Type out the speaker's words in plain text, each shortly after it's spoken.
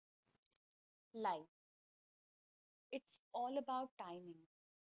Life. It's all about timing.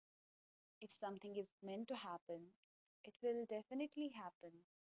 If something is meant to happen, it will definitely happen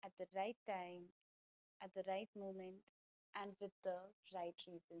at the right time, at the right moment, and with the right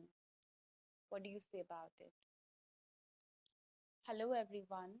reason. What do you say about it? Hello,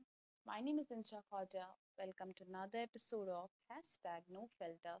 everyone. My name is Insha Khaja. Welcome to another episode of hashtag No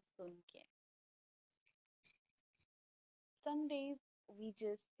Filter Sunke. Some days we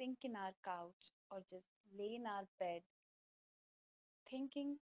just think in our couch or just lay in our bed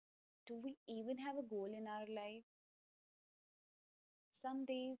thinking, do we even have a goal in our life? Some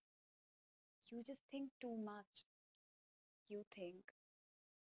days you just think too much. You think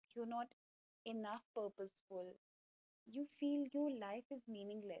you're not enough purposeful. You feel your life is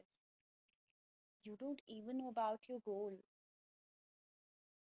meaningless. You don't even know about your goal.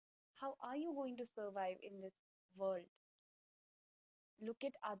 How are you going to survive in this world? Look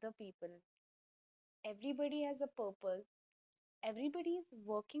at other people. Everybody has a purpose. Everybody is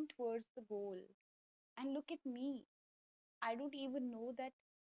working towards the goal. And look at me. I don't even know that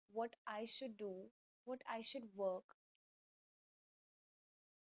what I should do, what I should work.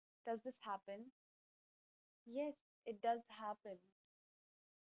 Does this happen? Yes, it does happen.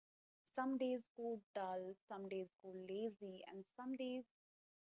 Some days go dull, some days go lazy, and some days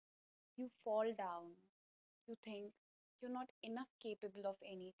you fall down. You think you're not enough capable of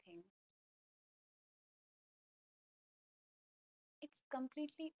anything. It's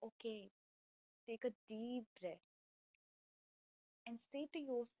completely okay. Take a deep breath and say to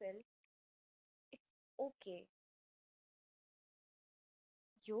yourself, it's okay.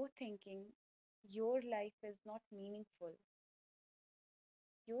 You're thinking your life is not meaningful.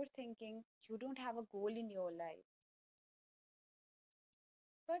 You're thinking you don't have a goal in your life.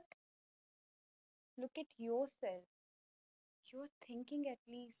 But look at yourself. You're thinking at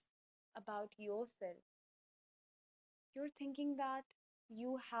least about yourself. You're thinking that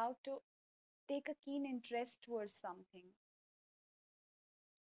you have to take a keen interest towards something.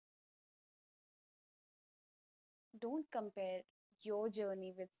 Don't compare your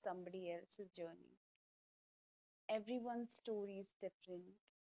journey with somebody else's journey. Everyone's story is different.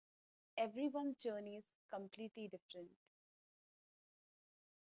 Everyone's journey is completely different.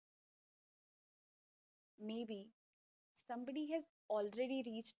 Maybe somebody has already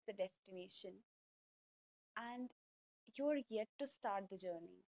reached the destination and you're yet to start the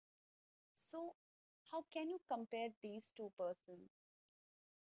journey. So, how can you compare these two persons?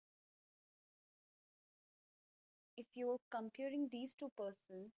 If you're comparing these two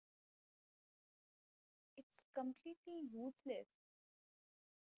persons, it's completely useless.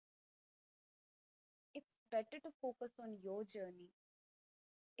 It's better to focus on your journey.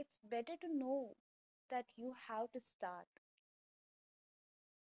 It's better to know that you have to start.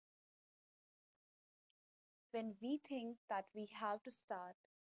 When we think that we have to start,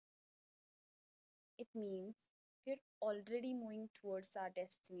 it means we're already moving towards our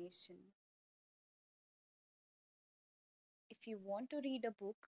destination. If you want to read a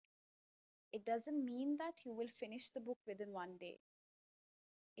book, it doesn't mean that you will finish the book within one day.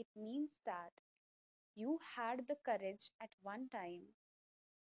 It means that you had the courage at one time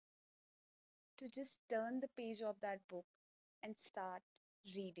to just turn the page of that book and start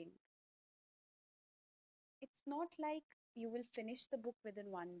reading. It's not like you will finish the book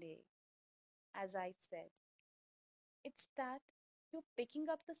within one day, as I said. It's that you're picking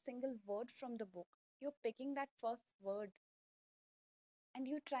up the single word from the book. You're picking that first word and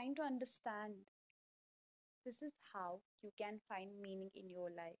you're trying to understand. This is how you can find meaning in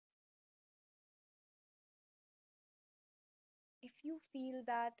your life. If you feel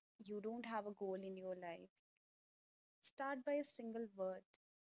that you don't have a goal in your life, start by a single word.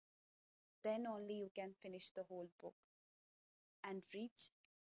 Then only you can finish the whole book and reach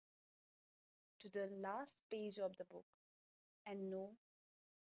to the last page of the book and know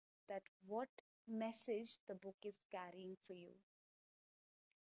that what message the book is carrying for you.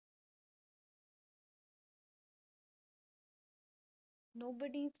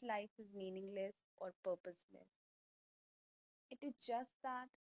 Nobody's life is meaningless or purposeless. It is just that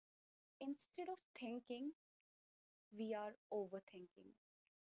instead of thinking, we are overthinking.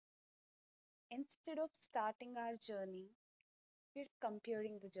 Instead of starting our journey, we're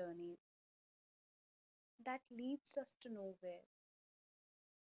comparing the journeys. That leads us to nowhere.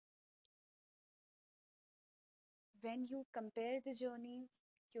 When you compare the journeys,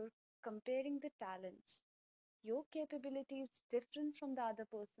 you're comparing the talents. Your capability is different from the other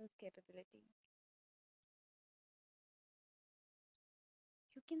person's capability.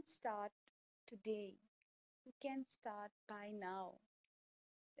 You can start today. You can start by now.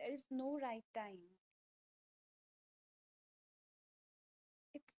 There is no right time.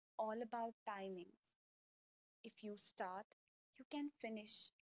 It's all about timings. If you start, you can finish,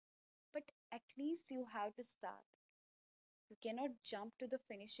 but at least you have to start. You cannot jump to the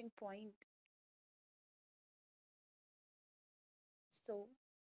finishing point. So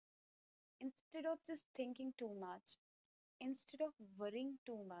instead of just thinking too much, instead of worrying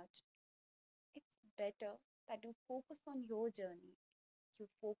too much, it's better that you focus on your journey. You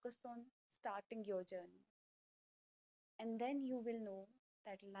focus on starting your journey. And then you will know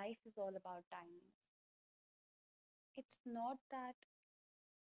that life is all about timings. It's not that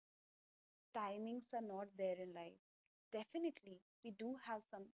timings are not there in life. Definitely, we do have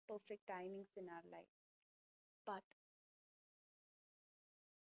some perfect timings in our life. But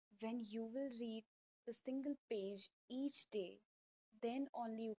when you will read the single page each day, then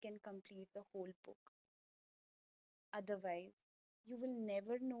only you can complete the whole book. Otherwise, you will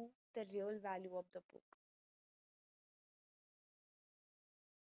never know the real value of the book.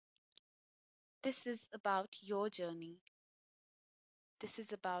 This is about your journey. This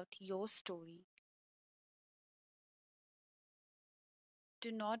is about your story.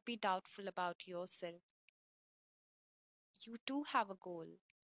 Do not be doubtful about yourself. You do have a goal.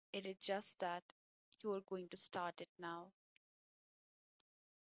 It is just that you are going to start it now.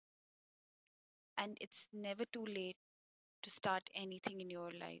 And it's never too late to start anything in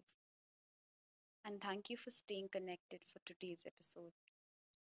your life. And thank you for staying connected for today's episode.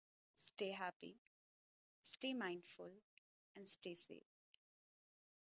 Stay happy, stay mindful, and stay safe.